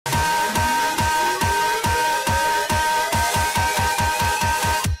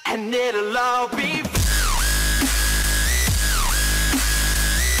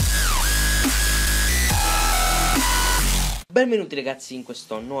Benvenuti ragazzi in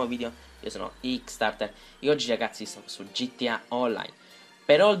questo nuovo video. Io sono xStarter e oggi ragazzi sto su GTA Online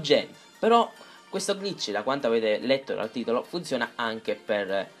per all gen. Però questo glitch, da quanto avete letto dal titolo, funziona anche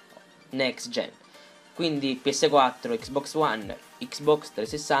per next gen, quindi PS4, Xbox One, Xbox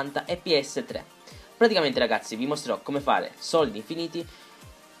 360 e PS3. Praticamente ragazzi vi mostrerò come fare soldi infiniti.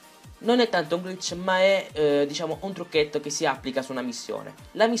 Non è tanto un glitch, ma è diciamo un trucchetto che si applica su una missione.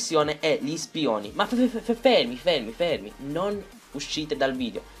 La missione è gli spioni. Ma fermi, non uscite dal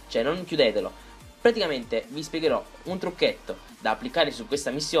video, cioè non chiudetelo. Praticamente vi spiegherò un trucchetto da applicare su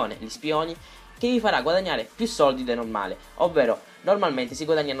questa missione, gli spioni, che vi farà guadagnare più soldi del normale. Ovvero normalmente si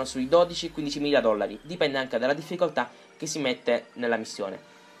guadagnano sui 12-15 mila dollari, dipende anche dalla difficoltà che si mette nella missione.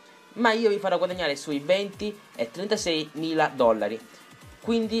 Ma io vi farò guadagnare sui 20 e 36 mila dollari,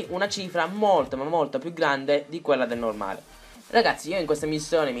 quindi una cifra molto ma molto più grande di quella del normale. Ragazzi, io in questa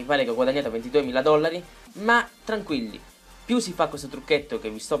missione mi pare che ho guadagnato 22 mila dollari, ma tranquilli, più si fa questo trucchetto che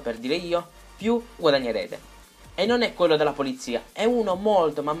vi sto per dire io, più guadagnerete. E non è quello della polizia, è uno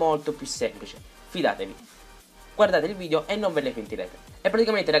molto ma molto più semplice, fidatevi. Guardate il video e non ve ne pentirete. E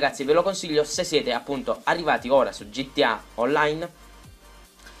praticamente ragazzi ve lo consiglio se siete appunto arrivati ora su GTA Online,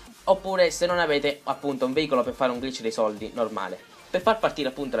 oppure se non avete appunto un veicolo per fare un glitch dei soldi normale. Per far partire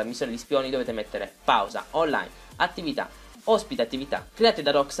appunto la missione di spioni dovete mettere pausa, online, attività, ospita attività, create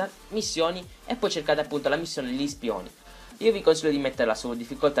da Rockstar, missioni e poi cercate appunto la missione degli spioni. Io vi consiglio di metterla su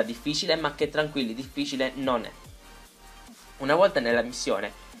difficoltà difficile, ma che tranquilli, difficile non è. Una volta nella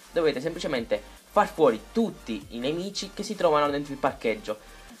missione dovete semplicemente far fuori tutti i nemici che si trovano dentro il parcheggio.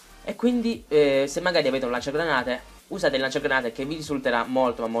 E quindi se magari avete un lanciagranate, usate il lanciagranate che vi risulterà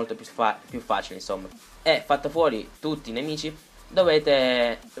molto ma molto più facile, insomma. E fatto fuori tutti i nemici,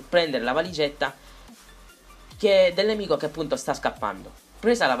 dovete prendere la valigetta del nemico che appunto sta scappando.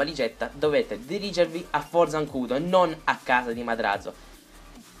 Presa la valigetta dovete dirigervi a Forzancudo e non a casa di Madrazzo.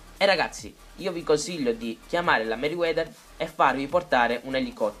 E ragazzi, io vi consiglio di chiamare la Meriwether e farvi portare un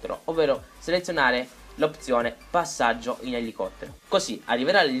elicottero, ovvero selezionare l'opzione passaggio in elicottero. Così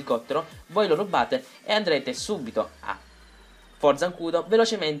arriverà l'elicottero, voi lo rubate e andrete subito a Forzancudo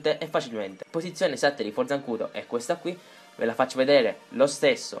velocemente e facilmente. Posizione esatta di Forzancudo è questa qui. Ve la faccio vedere lo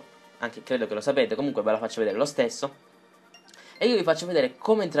stesso, anche credo che lo sapete, comunque ve la faccio vedere lo stesso. E io vi faccio vedere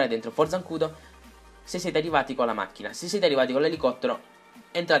come entrare dentro Forzancudo se siete arrivati con la macchina. Se siete arrivati con l'elicottero,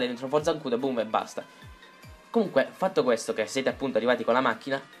 entrate dentro Forzancudo, boom e basta. Comunque, fatto questo, che siete appunto arrivati con la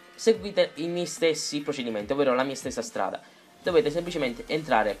macchina, seguite i miei stessi procedimenti, ovvero la mia stessa strada. Dovete semplicemente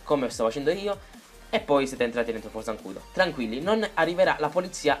entrare come sto facendo io e poi siete entrati dentro Forzancudo. Tranquilli, non arriverà la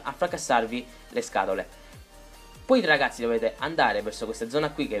polizia a fracassarvi le scatole. Poi ragazzi dovete andare verso questa zona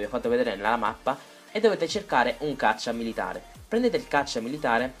qui che vi ho fatto vedere nella mappa e dovete cercare un caccia militare. Prendete il caccia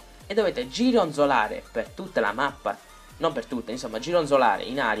militare e dovete gironzolare per tutta la mappa, non per tutta, insomma gironzolare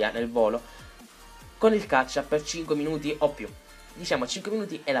in aria nel volo con il caccia per 5 minuti o più. Diciamo 5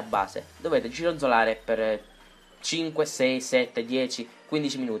 minuti è la base, dovete gironzolare per 5, 6, 7, 10,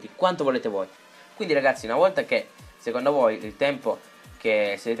 15 minuti, quanto volete voi. Quindi ragazzi, una volta che secondo voi il tempo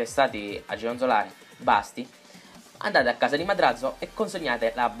che siete stati a gironzolare basti, andate a casa di Madrazzo e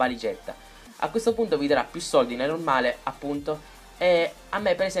consegnate la valigetta. A questo punto vi darà più soldi nel normale appunto, e a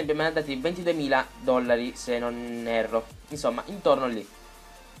me per esempio mi hanno dati 22 mila dollari se non erro, insomma intorno lì.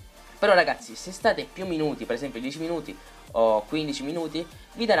 Però ragazzi, se state più minuti, per esempio 10 minuti o 15 minuti,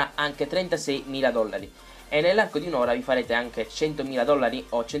 vi darà anche 36 mila dollari. E nell'arco di un'ora vi farete anche 100 mila dollari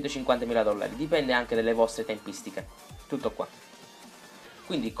o 150 mila dollari, dipende anche dalle vostre tempistiche. Tutto qua.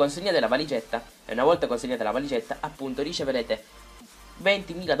 Quindi consegnate la valigetta e una volta consegnata la valigetta appunto riceverete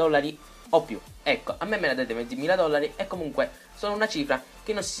 20.000 dollari o più. Ecco, a me ne date 20.000 dollari e comunque sono una cifra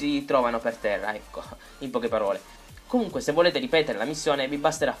che non si trovano per terra, ecco, in poche parole. Comunque se volete ripetere la missione vi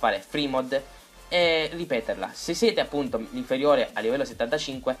basterà fare free mod e ripeterla. Se siete appunto inferiore a livello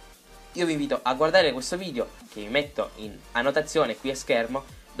 75, io vi invito a guardare questo video che vi metto in annotazione qui a schermo,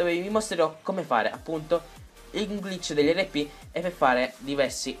 dove vi mostrerò come fare appunto il glitch degli RP e per fare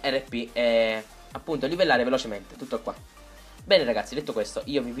diversi RP e appunto livellare velocemente. Tutto qua. Bene ragazzi, detto questo,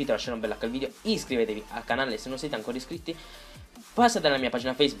 io vi invito a lasciare un bel like al video, iscrivetevi al canale se non siete ancora iscritti, passate alla mia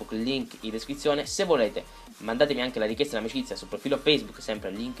pagina Facebook, link in descrizione. Se volete mandatemi anche la richiesta di amicizia sul profilo Facebook, sempre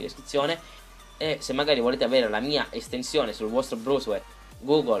link in descrizione. E se magari volete avere la mia estensione sul vostro browser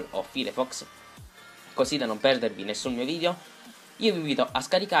Google o Firefox, così da non perdervi nessun mio video, io vi invito a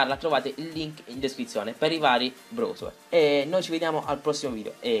scaricarla, trovate il link in descrizione per i vari browser. E noi ci vediamo al prossimo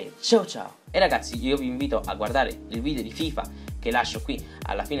video e ciao ciao! E ragazzi, io vi invito a guardare il video di FIFA che lascio qui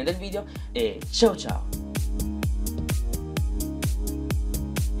alla fine del video e ciao ciao!